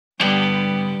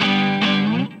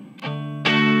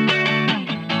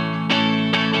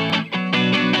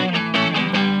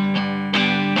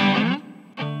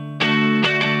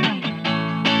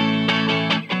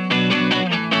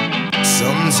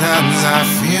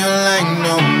feel like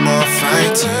no more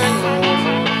fighting,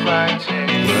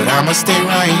 but I'ma stay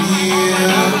right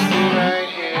here.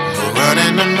 No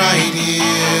running, I'm right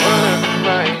here.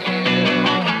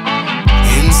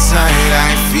 Inside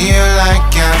I feel like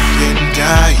I've been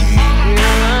dying,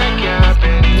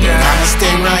 but I'ma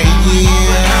stay right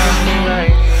here.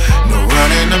 No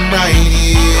running, I'm right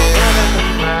here.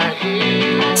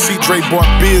 See, Dre bought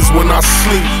beers when I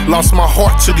sleep. Lost my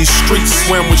heart to these streets.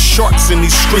 Swam with sharks in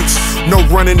these streets. No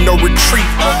running, no retreat.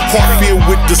 Heart filled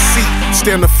with deceit.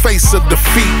 Stand the face of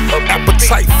defeat.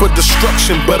 Appetite for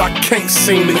destruction, but I can't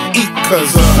seem to eat. Cause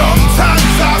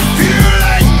sometimes I feel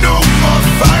like no more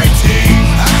fighting,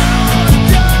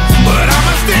 but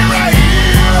I'ma stay right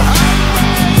here.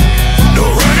 No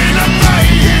running, I'm right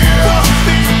here.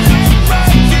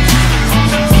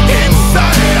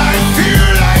 Inside I feel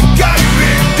like I've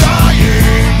been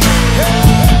dying,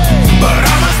 but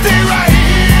I'ma stay right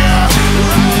here.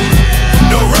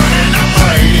 No running, I'm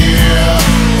right here.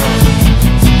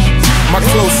 my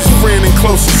closest friend and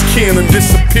closest kin are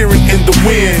disappearing in the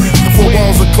wind. The four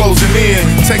walls are closing in,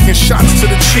 taking shots to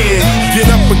the chin.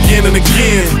 Get up again and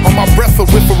again, on my breath a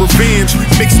whiff of revenge,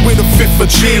 mixed with a fifth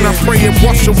of gin. I pray it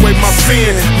wash away my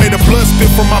sin. May the blood spill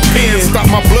from my pen,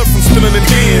 stop my blood from spilling in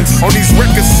hands. On these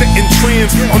records setting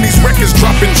trends, on these records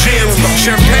dropping gems.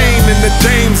 Champagne and the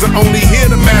dames are only here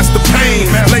to mask the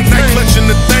pain. Late night clutching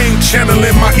the thing,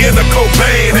 channeling my inner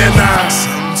Cobain. And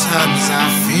sometimes I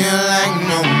feel like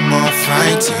no more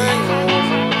fighting,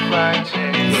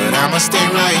 but I'ma stay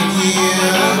right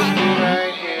here.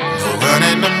 No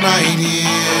running, I'm right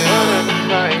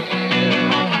here.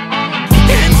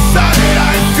 Inside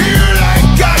I feel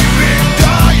like I've been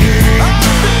dying,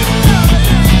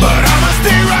 but I'ma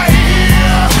stay right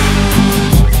here.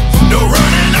 No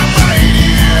running, I'm right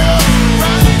here.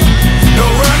 No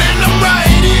running, I'm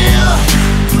right here.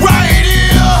 Right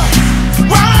here,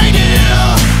 right here,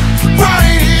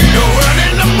 right here. No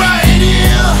running, I'm right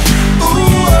here.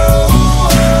 Ooh, oh,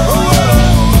 oh,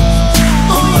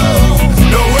 oh.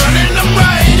 No running, I'm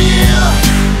right here.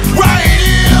 Right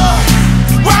here,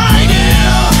 right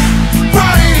here,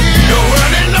 right here. No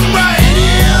running, I'm right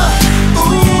here.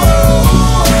 Ooh, oh,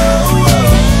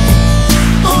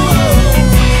 oh.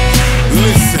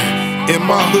 listen, in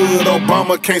my hood,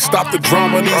 Obama can't stop the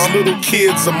drama. These little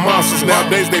kids are monsters.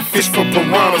 Nowadays they fish for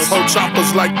piranhas. Hold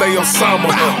choppers like they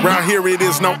Osama. Round here it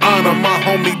is no honor. My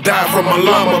homie died from a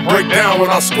llama. Break down when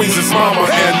I squeeze his mama.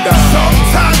 And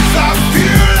sometimes I feel